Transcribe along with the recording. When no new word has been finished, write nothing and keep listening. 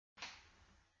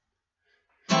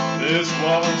This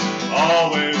was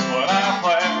always what I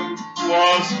planned,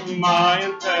 was my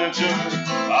intention.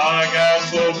 I got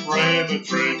so afraid the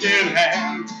trick in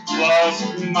hand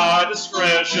was my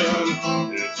discretion.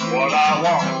 It's what I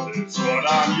want, it's what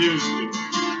I'm used to.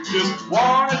 Just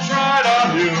wanna try it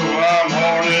on you. I'm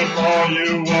horny for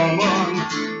you,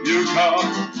 woman. You caught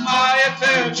my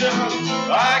attention.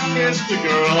 I kissed the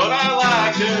girl and I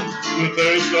liked it. The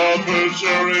taste of her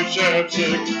cherry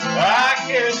chapstick. I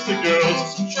kissed the girl,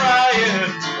 just try it.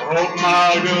 I hope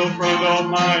my girlfriend don't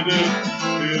mind it.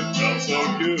 It felt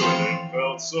so good, it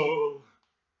felt so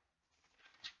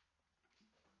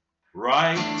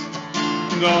right.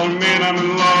 Don't mean I'm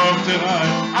in love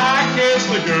tonight. I kissed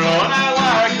the girl and I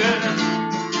liked it.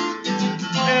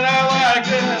 And I liked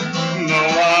it. No,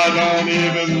 I don't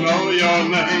even know your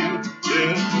name.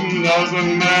 It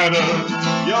doesn't matter.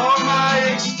 You're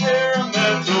my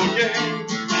experimental game.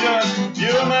 Just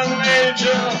human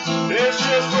nature. It's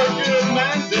just what good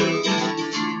men do.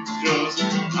 Just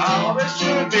how they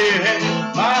should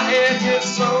behave. My head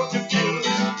gets so confused.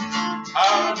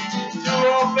 Hard to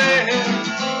obey.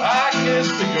 I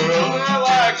kissed the girl and I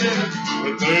liked it.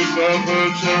 The taste of her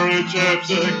cherry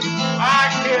chapstick. I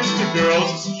kissed the girl,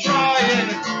 just try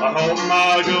it. I hope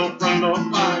my girlfriend don't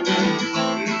mind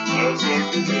it. It felt so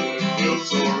good, it feels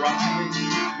so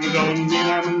right. It don't mean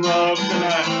I'm in love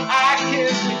tonight. I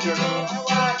kissed the girl, I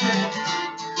liked it.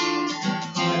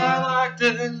 And I liked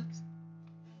it.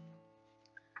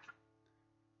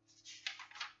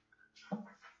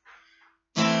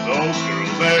 Those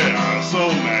girls, they are so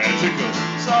magical.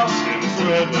 Soft skin,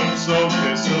 red lips, so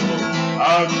kissable.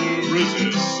 Hard to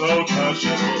resist, so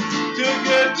touchable. Too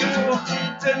good to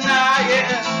deny it.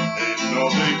 Ain't no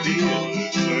big deal,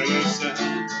 it's innocent.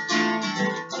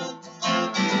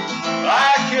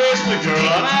 I kissed the girl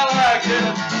and I liked it.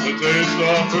 The taste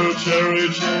of her cherry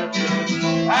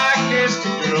chapstick. I kissed the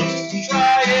girl, just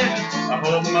try it. I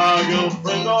hope my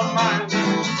girlfriend don't mind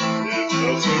it. It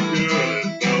felt so good,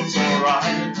 it felt so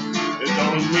right. It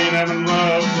don't mean I'm in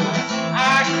love tonight.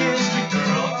 I kissed the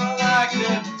girl, I liked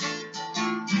it.